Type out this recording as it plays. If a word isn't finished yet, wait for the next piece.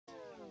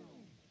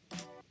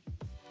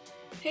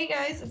Hey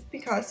guys, it's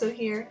Picasso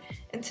here,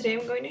 and today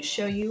I'm going to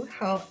show you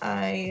how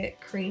I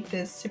create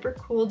this super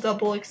cool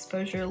double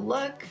exposure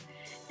look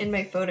in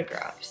my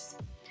photographs.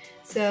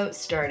 So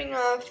starting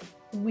off,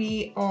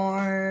 we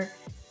are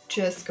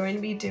just going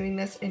to be doing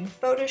this in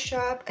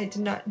Photoshop. I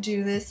did not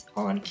do this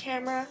on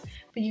camera,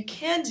 but you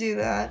can do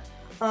that,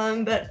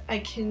 but I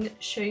can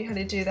show you how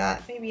to do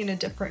that maybe in a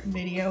different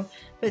video.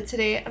 But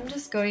today I'm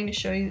just going to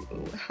show you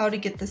how to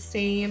get the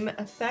same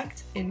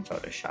effect in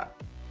Photoshop.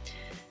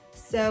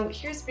 So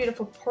here's a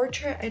beautiful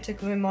portrait I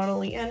took of my model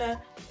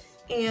Leanna,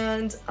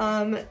 and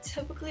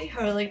typically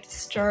how I like to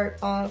start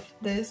off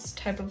this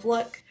type of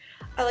look,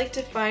 I like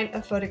to find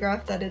a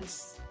photograph that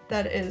is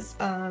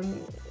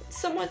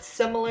somewhat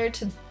similar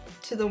to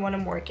the one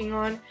I'm working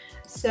on.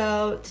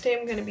 So today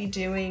I'm going to be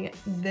doing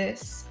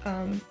this,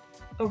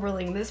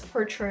 overlaying this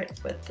portrait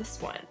with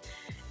this one,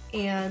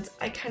 and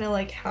I kind of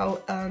like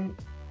how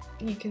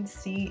you can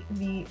see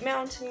the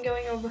mountain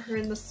going over her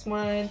in this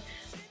one,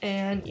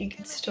 and you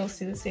can still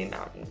see the same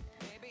mountain,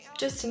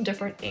 just in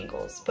different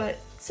angles, but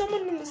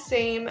someone in the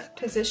same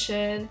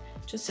position,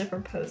 just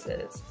different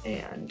poses,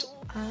 and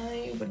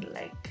I would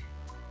like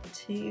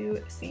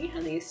to see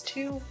how these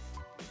two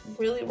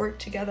really work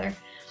together.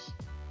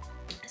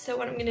 So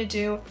what I'm going to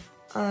do,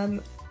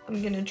 I'm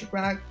going to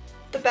drag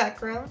the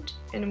background,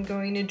 and I'm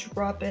going to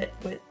drop it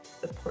with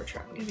the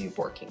portrait I'm going to be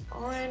working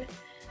on.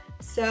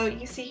 So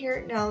you see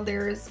here now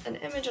there's an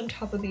image on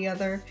top of the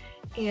other,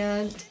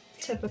 and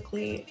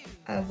typically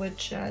I would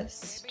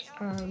just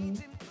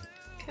kind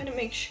of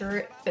make sure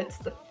it fits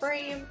the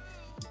frame,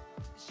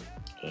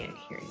 and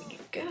here you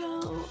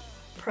go,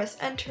 press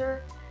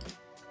enter,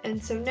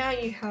 and so now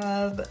you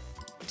have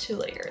two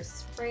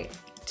layers, right?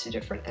 Two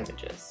different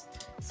images.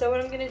 So what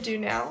I'm going to do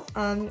now,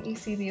 you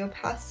see the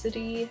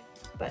opacity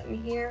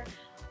button here,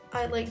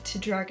 I like to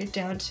drag it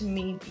down to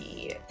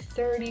maybe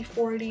 30,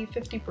 40,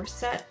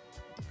 50%.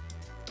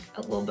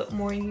 A little bit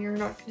more, you're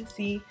not going to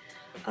see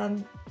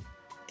the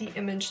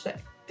image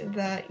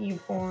that you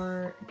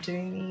are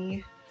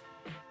doing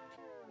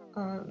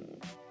the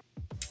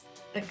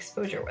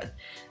exposure with.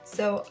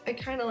 So I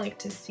kind of like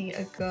to see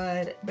a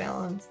good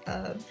balance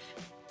of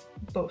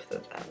both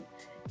of them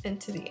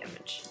into the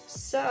image.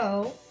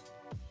 So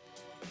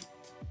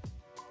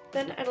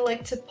then I'd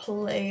like to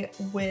play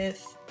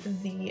with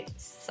the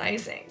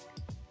sizing.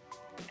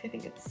 I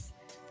think it's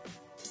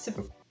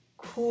super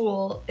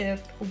cool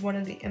if one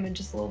of the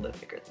images is a little bit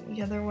bigger than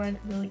the other one.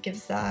 It really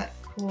gives that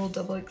cool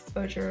double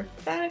exposure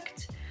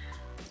effect,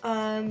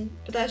 but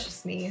that's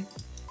just me,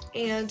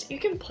 and you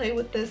can play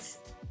with this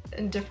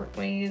in different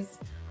ways.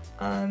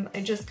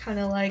 I just kind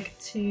of like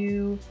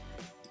to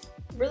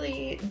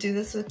really do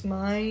this with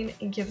mine.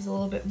 It gives a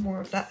little bit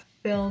more of that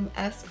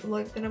film-esque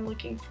look that I'm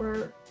looking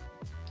for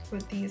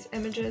with these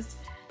images,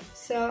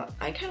 so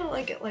I kind of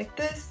like it like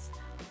this.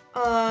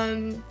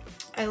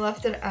 I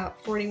left it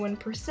at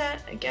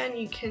 41%. Again,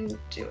 you can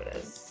do it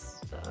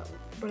as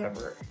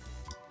whatever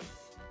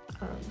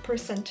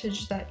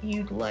percentage that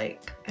you'd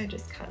like. I'm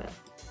gonna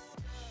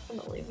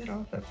leave it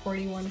off at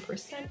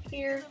 41%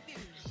 here.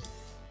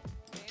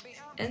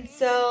 And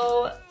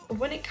so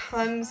when it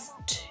comes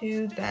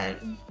to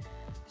then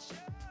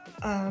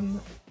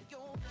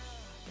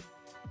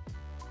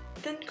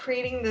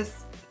creating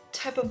this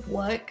type of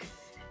look,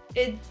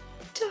 it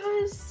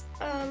does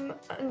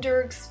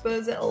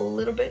underexpose it a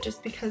little bit,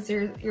 just because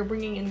you're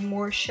bringing in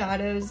more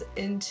shadows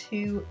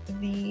into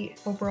the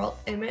overall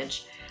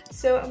image.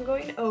 So I'm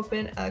going to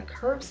open a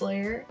curves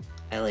layer.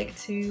 I like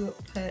to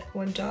put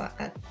one dot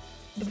at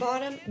the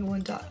bottom and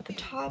one dot at the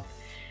top,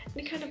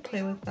 and kind of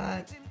play with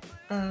that.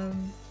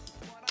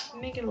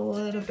 Make it a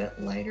little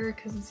bit lighter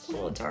because it's a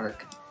little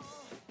dark,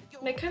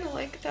 and I kind of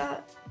like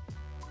that.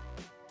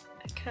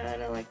 I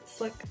kind of like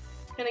this look.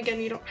 And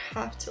again, you don't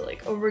have to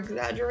like over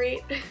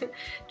exaggerate,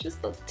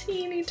 just a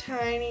teeny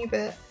tiny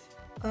bit,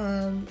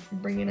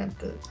 bringing up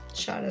the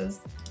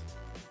shadows.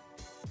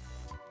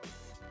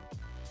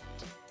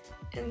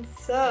 And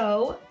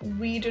so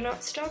we do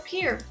not stop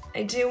here.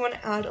 I do want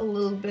to add a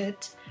little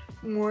bit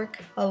more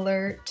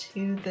color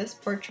to this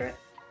portrait.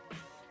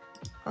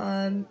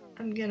 I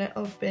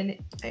open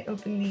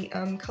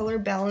the color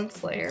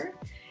balance layer,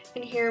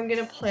 and here I'm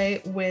gonna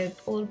play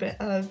with a little bit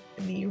of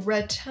the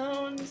red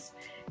tones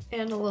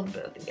and a little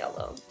bit of the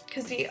yellow,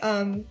 because the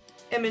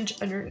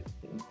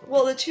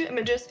the two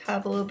images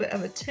have a little bit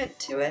of a tint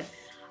to it.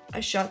 I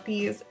shot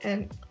these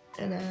in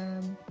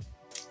a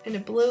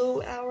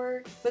blue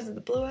hour, was it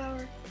the blue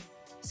hour?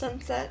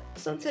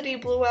 Sunsetty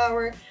blue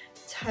hour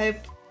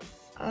type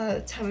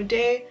time of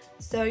day,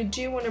 so I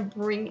do want to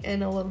bring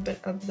in a little bit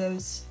of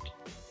those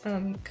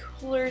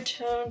cooler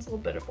tones, a little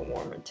bit of a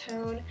warmer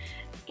tone,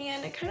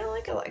 and I kind of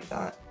like it like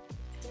that.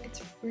 I think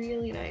it's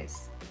really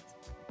nice.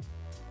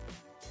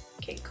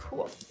 Okay,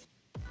 cool.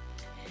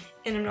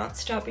 And I'm not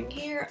stopping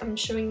here. I'm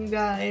showing you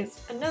guys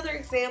another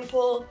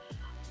example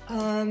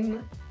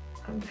of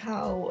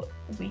how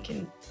we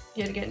can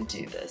yet again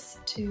do this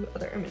to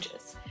other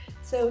images.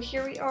 So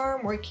here we are,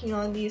 I'm working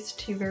on these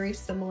two very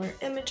similar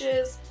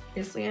images.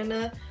 Here's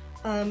Leanna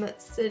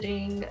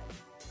sitting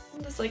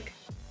in this like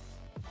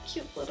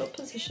cute little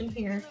position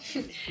here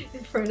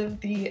in front of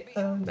the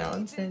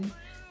mountain.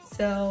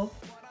 So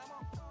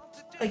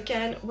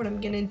again, what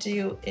I'm gonna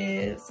do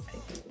is, I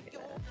think I'm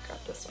gonna grab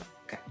this one.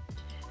 Okay.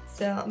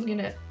 So I'm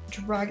gonna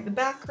drag the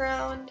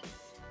background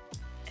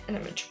and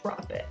I'm gonna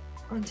drop it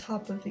on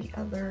top of the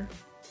other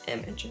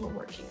image we're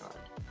working on.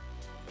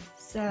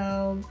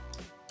 So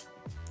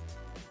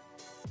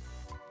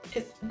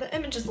the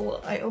image is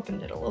I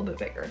opened it a little bit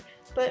bigger,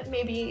 but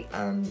maybe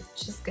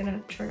it's just gonna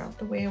turn out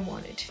the way I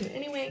want it to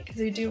anyway, because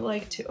I do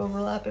like to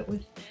overlap it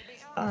with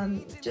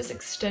just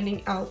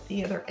extending out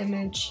the other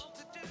image.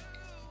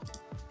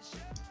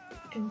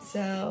 And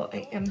so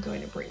I am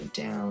going to bring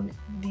down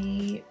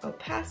the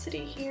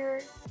opacity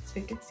here so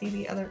you can see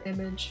the other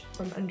image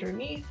from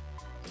underneath.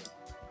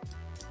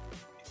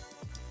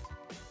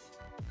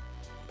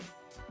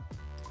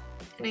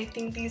 And I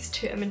think these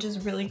two images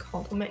really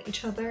complement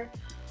each other.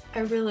 I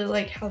really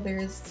like how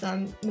there's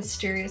some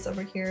mysterious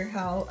over here,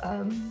 how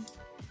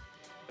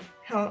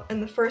in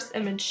the first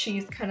image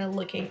she's kind of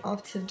looking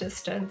off to the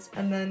distance,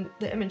 and then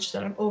the image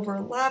that I'm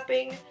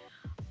overlapping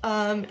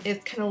is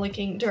kind of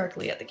looking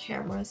directly at the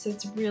camera, so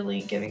it's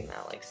really giving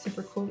that like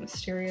super cool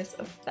mysterious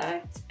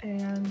effect.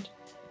 And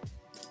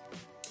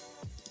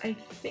I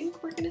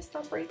think we're gonna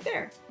stop right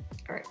there.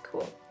 Alright,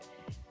 cool.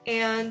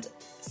 And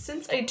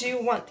since I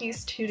do want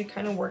these two to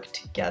kind of work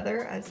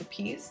together as a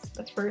piece,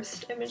 the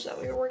first image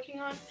that we were working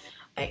on,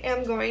 I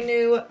am going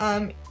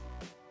to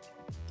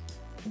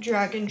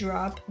drag and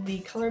drop the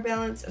color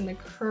balance and the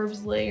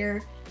curves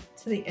layer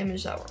to the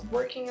image that we're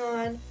working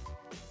on.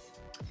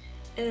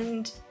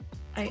 And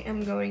I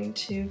am going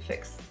to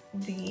fix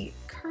the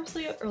curves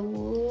layer a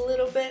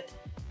little bit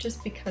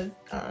just because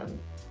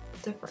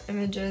different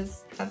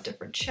images have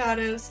different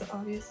shadows. So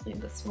obviously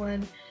this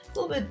one a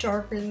little bit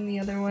darker than the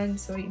other one,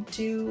 so I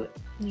do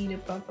need to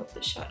bump up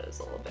the shadows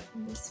a little bit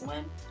in this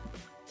one.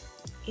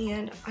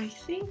 And I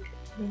think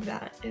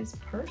that is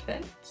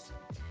perfect.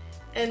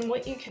 And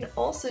what you can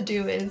also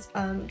do is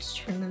just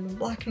turn them in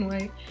black and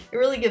white. It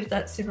really gives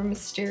that super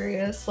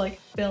mysterious, like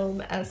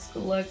film-esque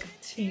look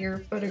to your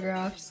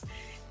photographs.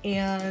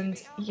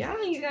 And yeah,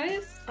 you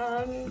guys,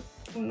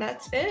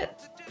 that's it.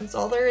 That's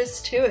all there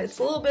is to it. It's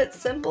a little bit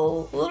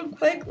simple, a little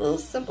quick, a little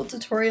simple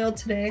tutorial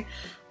today.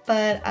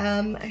 But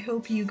I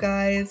hope you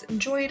guys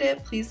enjoyed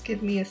it. Please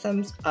give me a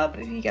thumbs up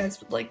if you guys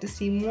would like to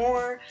see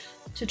more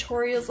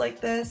tutorials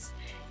like this.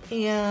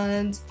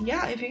 And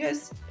yeah, if you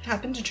guys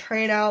happen to try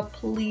it out,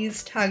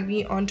 please tag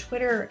me on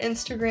Twitter or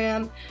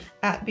Instagram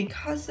at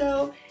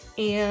Picasso,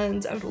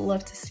 and I would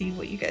love to see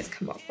what you guys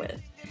come up with.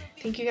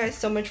 Thank you guys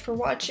so much for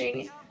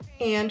watching,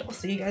 and I'll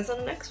see you guys on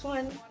the next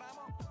one.